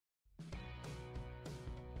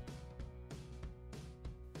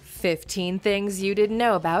15 Things You Didn't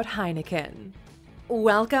Know About Heineken.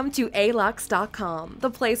 Welcome to Alux.com,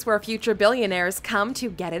 the place where future billionaires come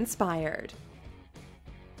to get inspired.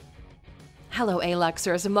 Hello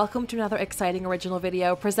Aluxers, and welcome to another exciting original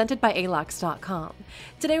video presented by Alux.com.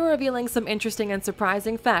 Today we're revealing some interesting and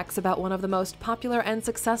surprising facts about one of the most popular and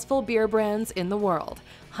successful beer brands in the world,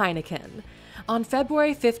 Heineken. On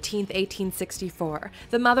February 15, 1864,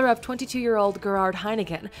 the mother of 22-year-old Gerard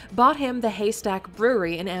Heineken bought him the Haystack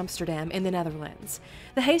Brewery in Amsterdam in the Netherlands.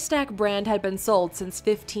 The Haystack brand had been sold since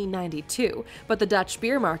 1592, but the Dutch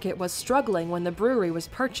beer market was struggling when the brewery was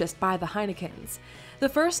purchased by the Heinekens. The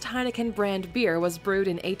first Heineken brand beer was brewed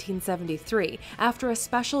in 1873 after a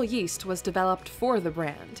special yeast was developed for the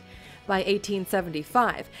brand. By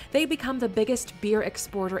 1875, they'd become the biggest beer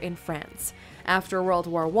exporter in France. After World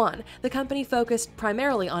War I, the company focused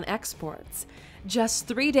primarily on exports. Just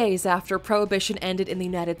 3 days after Prohibition ended in the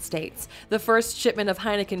United States, the first shipment of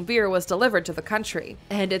Heineken beer was delivered to the country,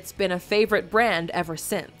 and it's been a favorite brand ever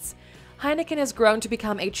since. Heineken has grown to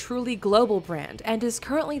become a truly global brand and is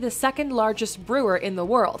currently the second largest brewer in the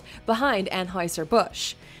world, behind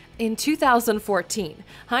Anheuser-Busch. In 2014,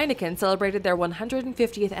 Heineken celebrated their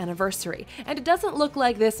 150th anniversary, and it doesn't look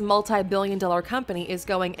like this multi-billion-dollar company is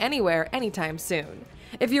going anywhere anytime soon.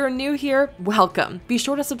 If you're new here, welcome! Be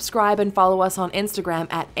sure to subscribe and follow us on Instagram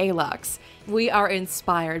at Alux. We are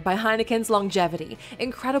inspired by Heineken's longevity,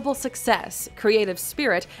 incredible success, creative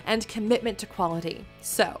spirit, and commitment to quality.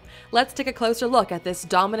 So, let's take a closer look at this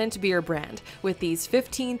dominant beer brand with these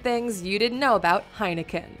 15 things you didn't know about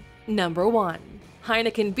Heineken. Number 1.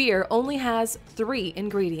 Heineken beer only has 3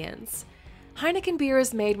 ingredients. Heineken beer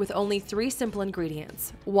is made with only 3 simple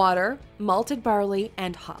ingredients: water, malted barley,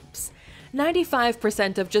 and hops.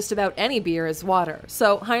 95% of just about any beer is water,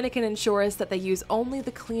 so Heineken ensures that they use only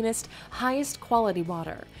the cleanest, highest quality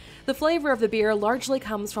water. The flavor of the beer largely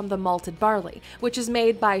comes from the malted barley, which is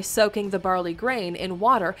made by soaking the barley grain in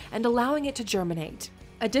water and allowing it to germinate.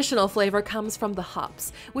 Additional flavor comes from the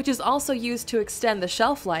hops, which is also used to extend the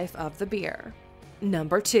shelf life of the beer.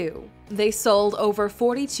 Number 2. They sold over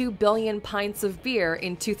 42 billion pints of beer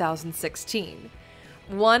in 2016.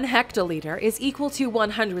 1 hectoliter is equal to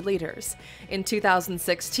 100 liters. In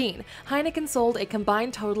 2016, Heineken sold a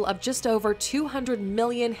combined total of just over 200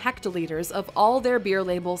 million hectoliters of all their beer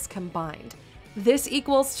labels combined. This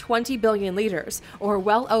equals 20 billion liters, or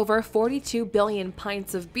well over 42 billion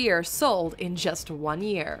pints of beer sold in just 1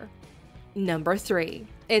 year. Number 3.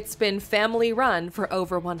 It's been family-run for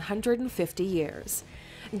over 150 years.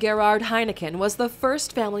 Gerard Heineken was the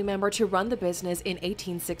first family member to run the business in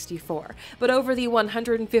 1864, but over the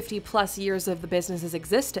 150-plus years of the business's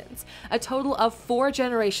existence, a total of 4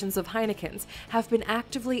 generations of Heinekens have been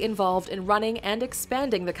actively involved in running and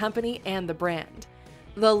expanding the company and the brand.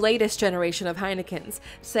 The latest generation of Heinekens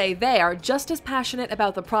say they are just as passionate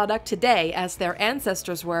about the product today as their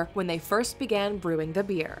ancestors were when they first began brewing the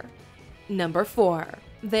beer. Number 4.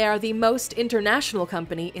 They are the most international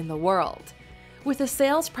company in the world. With a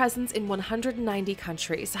sales presence in 190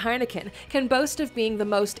 countries, Heineken can boast of being the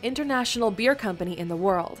most international beer company in the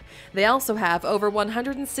world. They also have over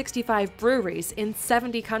 165 breweries in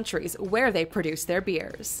 70 countries where they produce their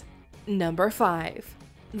beers. Number 5.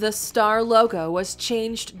 The star logo was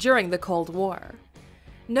changed during the Cold War.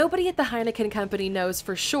 Nobody at the Heineken company knows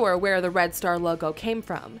for sure where the Red Star logo came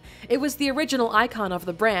from. It was the original icon of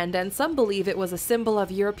the brand, and some believe it was a symbol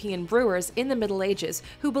of European brewers in the Middle Ages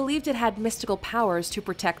who believed it had mystical powers to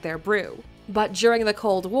protect their brew. But during the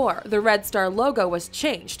Cold War, the Red Star logo was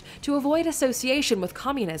changed to avoid association with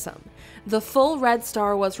communism. The full Red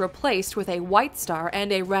Star was replaced with a white star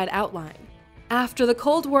and a red outline. After the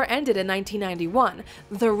Cold War ended in 1991,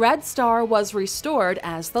 the Red Star was restored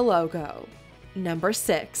as the logo. Number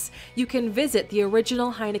 6. You can visit the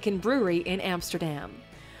original Heineken brewery in Amsterdam.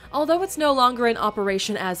 Although it's no longer in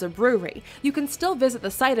operation as a brewery, you can still visit the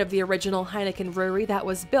site of the original Heineken brewery that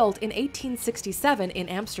was built in 1867 in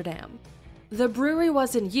Amsterdam. The brewery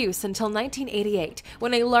was in use until 1988,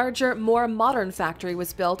 when a larger, more modern factory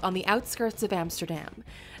was built on the outskirts of Amsterdam.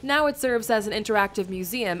 Now it serves as an interactive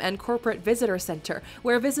museum and corporate visitor center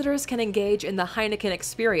where visitors can engage in the Heineken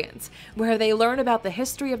experience, where they learn about the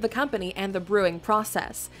history of the company and the brewing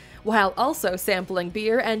process, while also sampling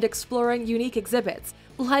beer and exploring unique exhibits,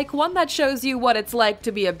 like one that shows you what it's like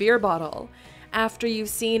to be a beer bottle. After you've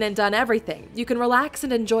seen and done everything, you can relax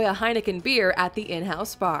and enjoy a Heineken beer at the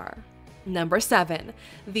in-house bar. Number 7.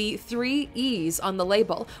 The 3 E's on the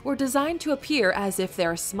label were designed to appear as if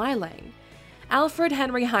they're smiling. Alfred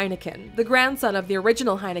Henry Heineken, the grandson of the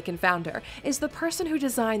original Heineken founder, is the person who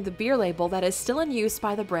designed the beer label that is still in use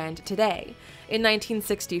by the brand today. In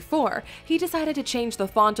 1964, he decided to change the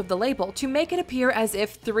font of the label to make it appear as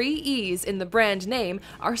if 3 E's in the brand name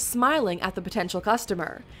are smiling at the potential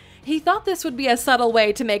customer. He thought this would be a subtle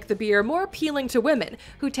way to make the beer more appealing to women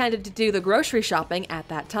who tended to do the grocery shopping at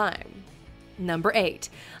that time. Number 8.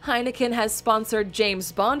 Heineken has sponsored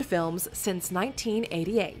James Bond films since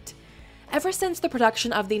 1988. Ever since the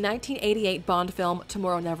production of the 1988 Bond film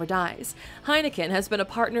Tomorrow Never Dies, Heineken has been a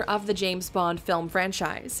partner of the James Bond film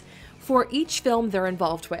franchise. For each film they're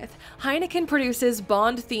involved with, Heineken produces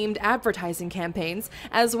Bond-themed advertising campaigns,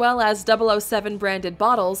 as well as 007 branded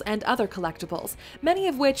bottles and other collectibles, many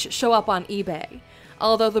of which show up on eBay.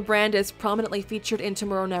 Although the brand is prominently featured in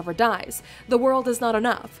Tomorrow Never Dies, The World Is Not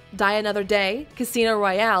Enough, Die Another Day, Casino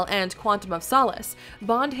Royale, and Quantum of Solace,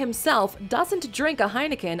 Bond himself doesn't drink a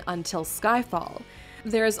Heineken until Skyfall.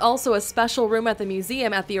 There is also a special room at the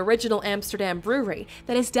museum at the original Amsterdam brewery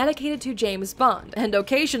that is dedicated to James Bond, and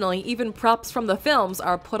occasionally even props from the films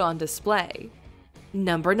are put on display.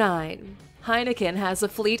 Number 9. Heineken has a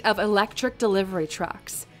fleet of electric delivery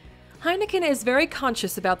trucks. Heineken is very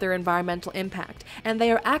conscious about their environmental impact, and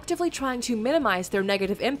they are actively trying to minimize their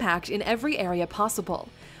negative impact in every area possible.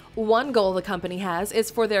 One goal the company has is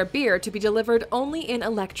for their beer to be delivered only in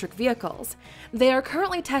electric vehicles. They are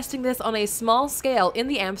currently testing this on a small scale in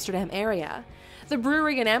the Amsterdam area. The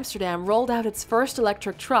brewery in Amsterdam rolled out its first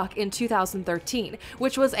electric truck in 2013,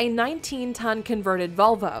 which was a 19-ton converted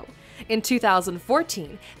Volvo. In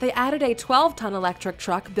 2014, they added a 12-ton electric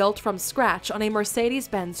truck built from scratch on a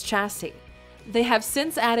Mercedes-Benz chassis. They have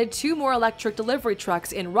since added 2 more electric delivery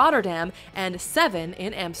trucks in Rotterdam and 7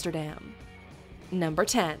 in Amsterdam. Number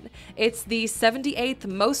 10. It's the 78th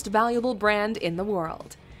most valuable brand in the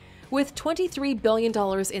world. With $23 billion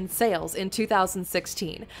in sales in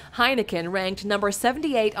 2016, Heineken ranked number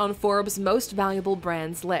 78 on Forbes' most valuable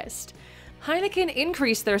brands list. Heineken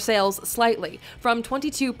increased their sales slightly, from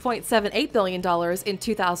 $22.78 billion in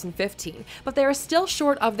 2015, but they are still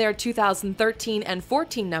short of their 2013 and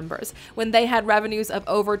 14 numbers, when they had revenues of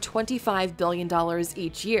over $25 billion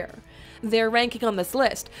each year. Their ranking on this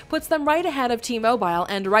list puts them right ahead of T-Mobile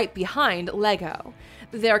and right behind Lego.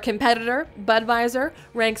 Their competitor, Budweiser,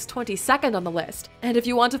 ranks 22nd on the list, and if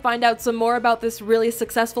you want to find out some more about this really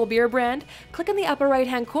successful beer brand, click in the upper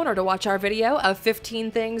right-hand corner to watch our video of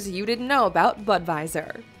 15 things you didn't know about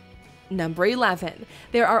Budweiser. Number 11.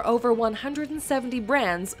 There are over 170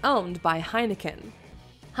 brands owned by Heineken.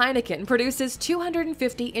 Heineken produces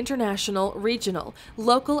 250 international, regional,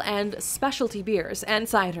 local, and specialty beers and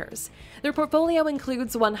ciders. Their portfolio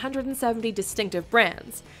includes 170 distinctive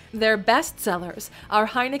brands. Their best sellers are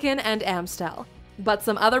Heineken and Amstel, but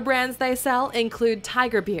some other brands they sell include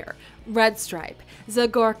Tiger Beer, Red Stripe,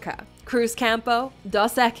 Zagorka, Cruz Campo,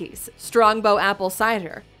 Dos Equis, Strongbow Apple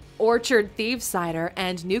Cider, Orchard Thieves Cider,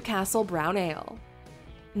 and Newcastle Brown Ale.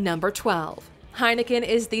 Number 12. Heineken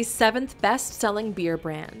is the 7th best-selling beer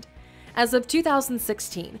brand. As of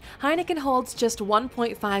 2016, Heineken holds just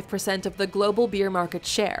 1.5% of the global beer market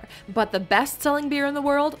share, but the best-selling beer in the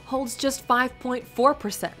world holds just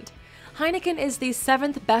 5.4%. Heineken is the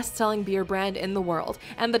 7th best-selling beer brand in the world,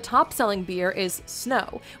 and the top-selling beer is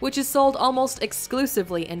Snow, which is sold almost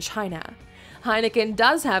exclusively in China. Heineken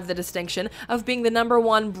does have the distinction of being the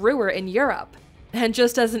 #1 brewer in Europe. And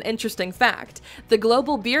just as an interesting fact, the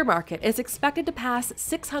global beer market is expected to pass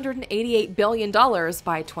 $688 billion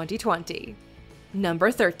by 2020.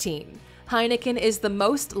 Number 13. Heineken is the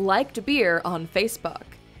most liked beer on Facebook.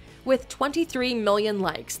 With 23 million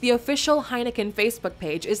likes, the official Heineken Facebook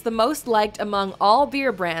page is the most liked among all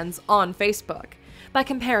beer brands on Facebook. By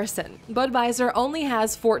comparison, Budweiser only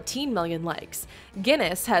has 14 million likes,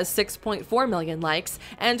 Guinness has 6.4 million likes,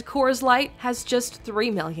 and Coors Light has just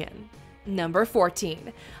 3 million. Number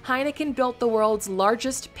 14. Heineken built the world's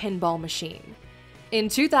largest pinball machine. In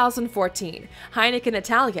 2014, Heineken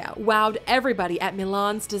Italia wowed everybody at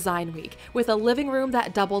Milan's Design Week with a living room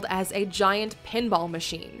that doubled as a giant pinball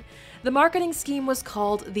machine. The marketing scheme was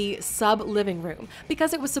called the Sub-Living Room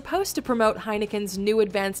because it was supposed to promote Heineken's new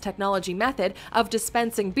advanced technology method of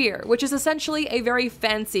dispensing beer, which is essentially a very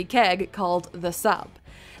fancy keg called the Sub.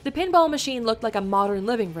 The pinball machine looked like a modern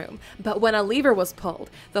living room, but when a lever was pulled,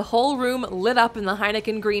 the whole room lit up in the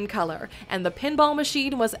Heineken green color, and the pinball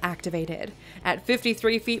machine was activated. At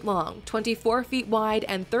 53 feet long, 24 feet wide,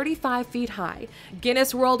 and 35 feet high,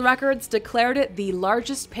 Guinness World Records declared it the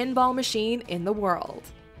largest pinball machine in the world.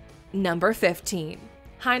 Number 15.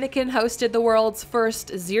 Heineken hosted the world's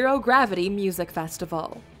first zero-gravity music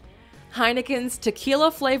festival. Heineken's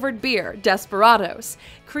tequila-flavored beer, Desperados,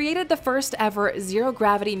 created the first ever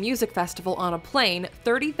zero-gravity music festival on a plane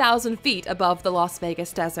 30,000 feet above the Las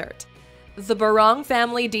Vegas desert. The Barong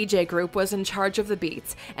family DJ group was in charge of the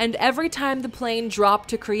beats, and every time the plane dropped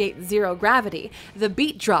to create zero gravity, the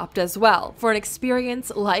beat dropped as well, for an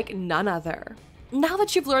experience like none other. Now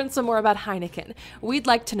that you've learned some more about Heineken, we'd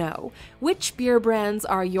like to know, which beer brands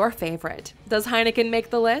are your favorite? Does Heineken make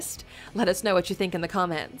the list? Let us know what you think in the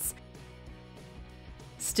comments.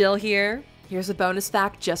 Still here? Here's a bonus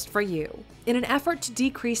fact just for you. In an effort to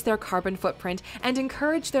decrease their carbon footprint and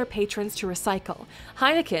encourage their patrons to recycle,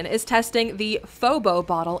 Heineken is testing the Fobo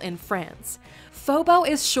bottle in France. Fobo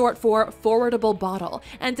is short for forwardable bottle,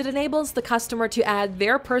 and it enables the customer to add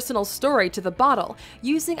their personal story to the bottle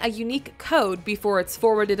using a unique code before it's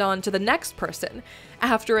forwarded on to the next person,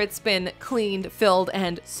 after it's been cleaned, filled,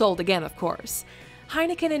 and sold again, of course.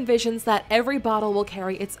 Heineken envisions that every bottle will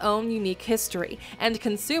carry its own unique history, and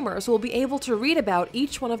consumers will be able to read about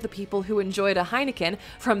each one of the people who enjoyed a Heineken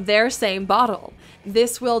from their same bottle.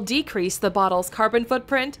 This will decrease the bottle's carbon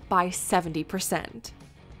footprint by 70%.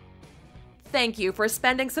 Thank you for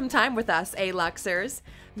spending some time with us, Aluxers.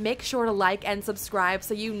 Make sure to like and subscribe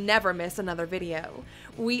so you never miss another video.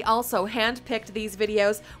 We also handpicked these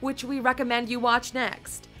videos, which we recommend you watch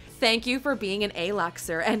next. Thank you for being an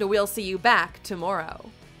Aluxer, and we'll see you back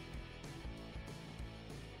tomorrow.